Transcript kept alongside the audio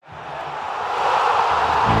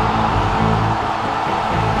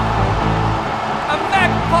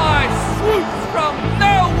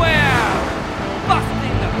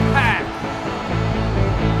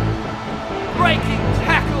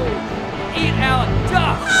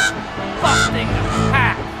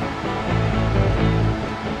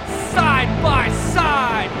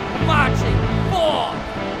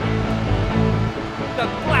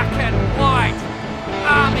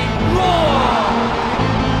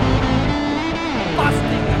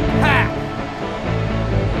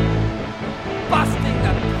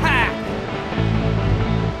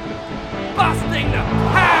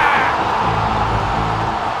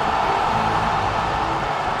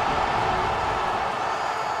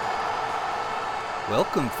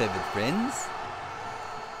Welcome, feathered friends.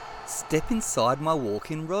 Step inside my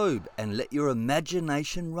walk-in robe and let your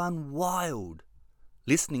imagination run wild,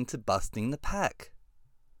 listening to Busting the Pack.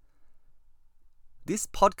 This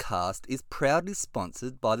podcast is proudly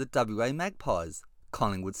sponsored by the WA Magpies,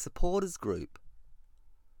 Collingwood supporters group.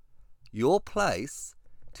 Your place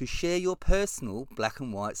to share your personal black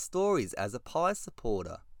and white stories as a Pies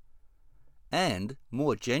supporter. And,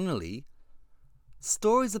 more generally,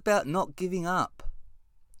 stories about not giving up.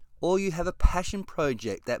 Or you have a passion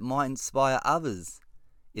project that might inspire others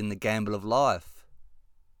in the gamble of life.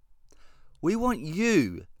 We want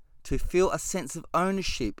you to feel a sense of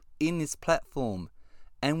ownership in this platform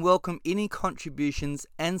and welcome any contributions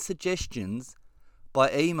and suggestions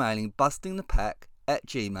by emailing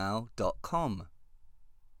bustingthepack@gmail.com.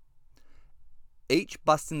 Each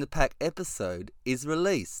Busting the Pack episode is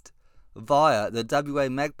released via the WA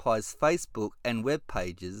Magpies Facebook and web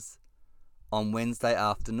pages on Wednesday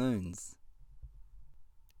afternoons.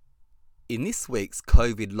 In this week's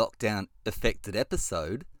COVID lockdown affected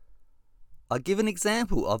episode, I give an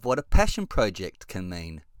example of what a passion project can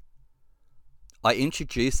mean. I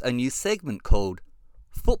introduce a new segment called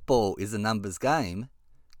Football is a Numbers Game,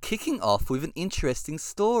 kicking off with an interesting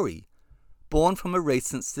story born from a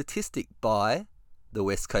recent statistic by the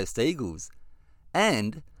West Coast Eagles,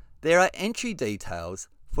 and there are entry details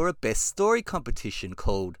for a best story competition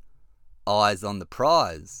called Eyes on the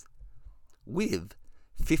Prize, with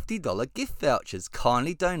 $50 gift vouchers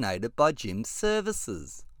kindly donated by Jim's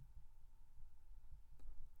Services.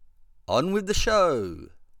 On with the show.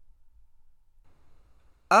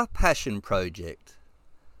 A passion project.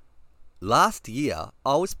 Last year,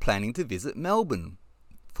 I was planning to visit Melbourne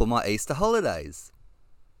for my Easter holidays.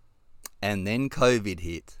 And then COVID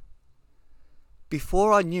hit.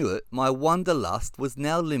 Before I knew it, my wanderlust was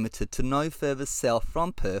now limited to no further south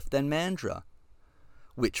from Perth than Mandurah,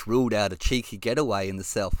 which ruled out a cheeky getaway in the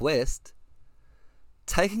southwest.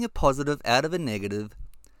 Taking a positive out of a negative,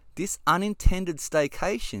 this unintended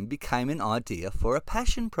staycation became an idea for a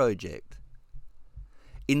passion project.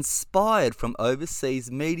 Inspired from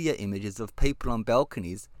overseas media images of people on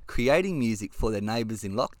balconies creating music for their neighbours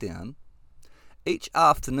in lockdown, each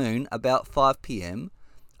afternoon about 5 p.m,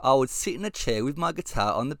 I would sit in a chair with my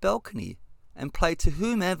guitar on the balcony and play to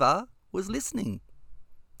whomever was listening.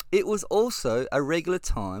 It was also a regular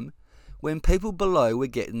time when people below were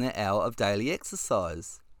getting their hour of daily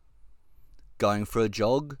exercise. Going for a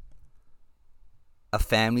jog, a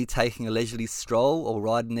family taking a leisurely stroll or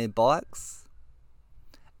riding their bikes,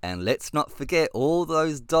 and let's not forget all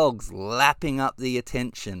those dogs lapping up the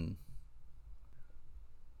attention.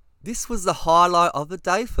 This was the highlight of the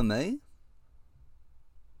day for me.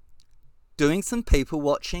 Doing some people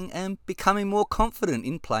watching and becoming more confident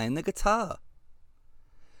in playing the guitar.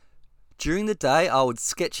 During the day, I would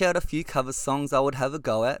sketch out a few cover songs I would have a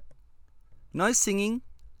go at. No singing,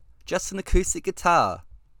 just an acoustic guitar,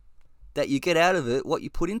 that you get out of it what you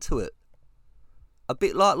put into it. A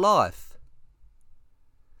bit like life.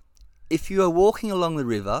 If you are walking along the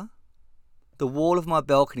river, the wall of my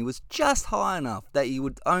balcony was just high enough that you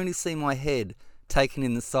would only see my head taking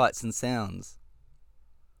in the sights and sounds.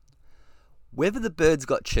 Whether the birds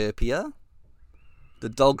got chirpier, the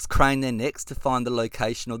dogs craned their necks to find the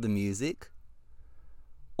location of the music,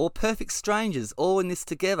 or perfect strangers all in this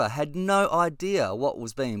together had no idea what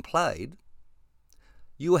was being played,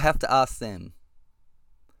 you will have to ask them.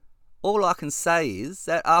 All I can say is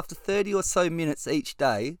that after 30 or so minutes each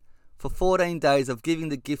day, for 14 days of giving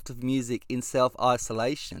the gift of music in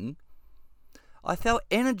self-isolation, I felt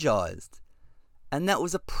energised, and that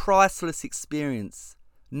was a priceless experience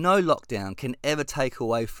no lockdown can ever take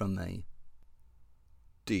away from me.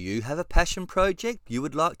 Do you have a passion project you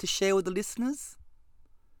would like to share with the listeners?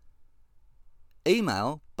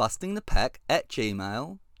 Email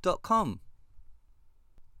bustingthepack@gmail.com.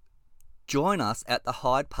 Join us at the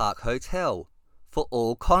Hyde Park Hotel for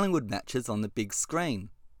all Collingwood matches on the big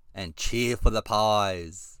screen and cheer for the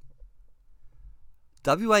Pies.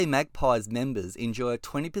 WA Magpies members enjoy a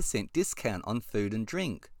 20% discount on food and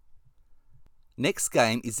drink. Next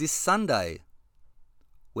game is this Sunday,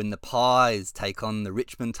 when the Pies take on the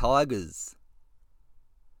Richmond Tigers.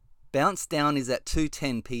 Bounce down is at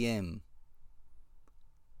 2:10 p.m.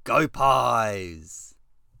 Go Pies!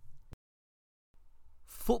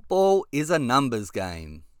 Football is a numbers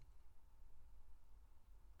game.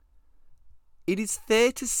 It is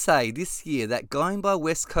fair to say this year that going by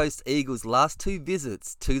West Coast Eagles' last two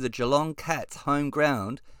visits to the Geelong Cats' home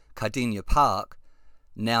ground, Cardinia Park,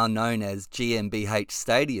 now known as GmbH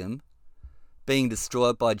Stadium, being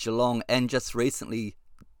destroyed by Geelong and just recently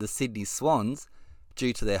the Sydney Swans,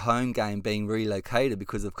 due to their home game being relocated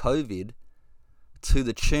because of COVID, to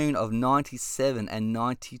the tune of 97 and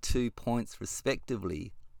 92 points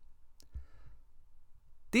respectively.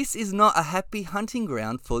 This is not a happy hunting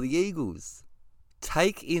ground for the Eagles.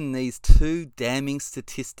 Take in these two damning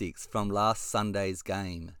statistics from last Sunday's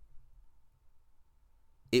game.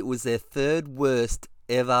 It was their third worst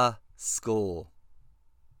ever score.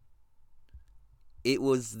 It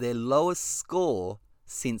was their lowest score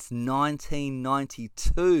since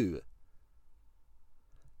 1992.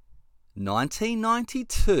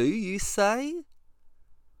 1992, you say?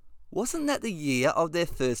 Wasn't that the year of their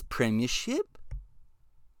first premiership?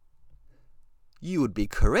 You would be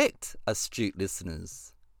correct, astute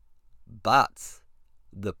listeners. But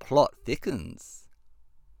the plot thickens.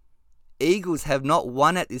 Eagles have not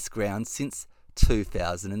won at this ground since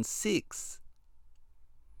 2006.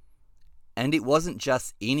 And it wasn't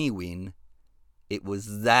just any win, it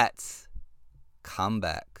was that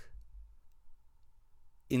comeback.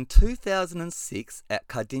 In 2006 at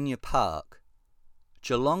Cardinia Park,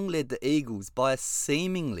 Geelong led the Eagles by a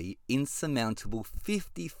seemingly insurmountable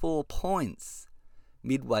 54 points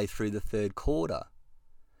midway through the third quarter.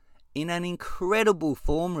 In an incredible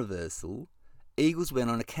form reversal, Eagles went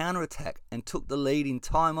on a counter-attack and took the lead in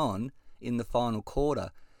time on in the final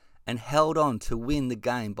quarter and held on to win the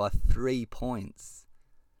game by 3 points.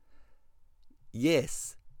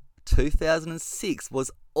 Yes, 2006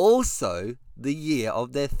 was also the year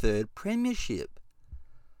of their third premiership.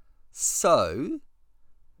 So,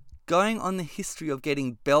 going on the history of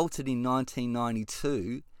getting belted in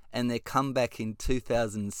 1992 and their comeback in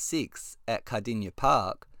 2006 at Cardinia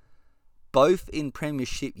Park, both in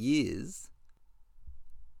premiership years,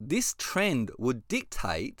 this trend would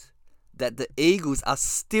dictate that the Eagles are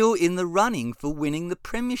still in the running for winning the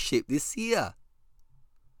premiership this year.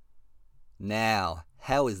 Now,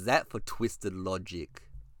 how is that for twisted logic?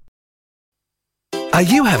 Are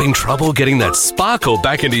you having trouble getting that sparkle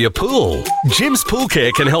back into your pool? Jim's Pool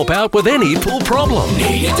Care can help out with any pool problem.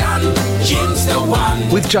 Need it done, Jim's the one.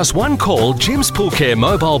 With just one call, Jim's Pool Care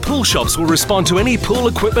mobile pool shops will respond to any pool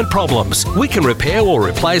equipment problems. We can repair or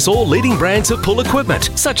replace all leading brands of pool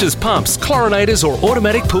equipment, such as pumps, chlorinators or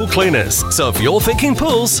automatic pool cleaners. So if you're thinking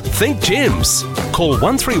pools, think Jim's. Call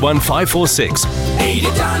 131 546. Need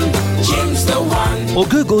it done, Jim's the one. Or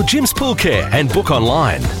Google Jim's Pool Care and book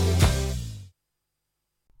online.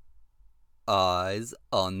 Eyes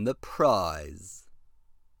on the prize.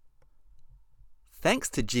 Thanks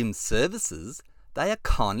to Jim's services, they are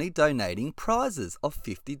kindly donating prizes of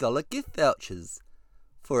 $50 gift vouchers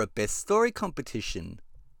for a Best Story competition.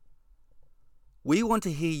 We want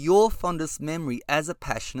to hear your fondest memory as a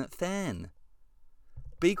passionate fan.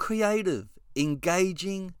 Be creative,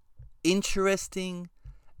 engaging, interesting,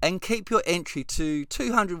 and keep your entry to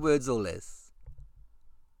 200 words or less.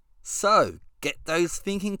 So, get those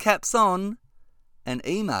thinking caps on and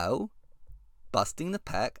email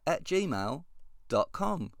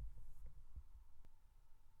bustingthepack@gmail.com.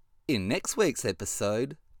 In next week's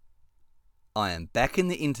episode, I am back in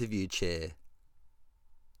the interview chair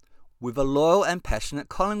with a loyal and passionate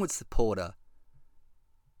Collingwood supporter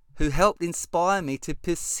who helped inspire me to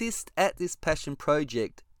persist at this passion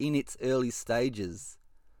project in its early stages,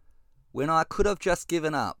 when I could have just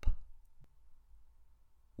given up.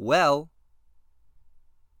 Well,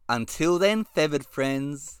 until then, feathered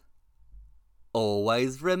friends,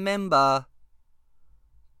 always remember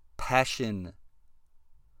passion,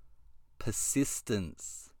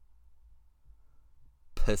 persistence,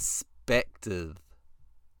 perspective.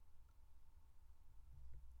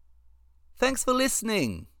 Thanks for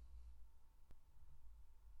listening.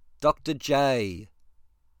 Dr. J.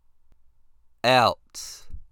 Out.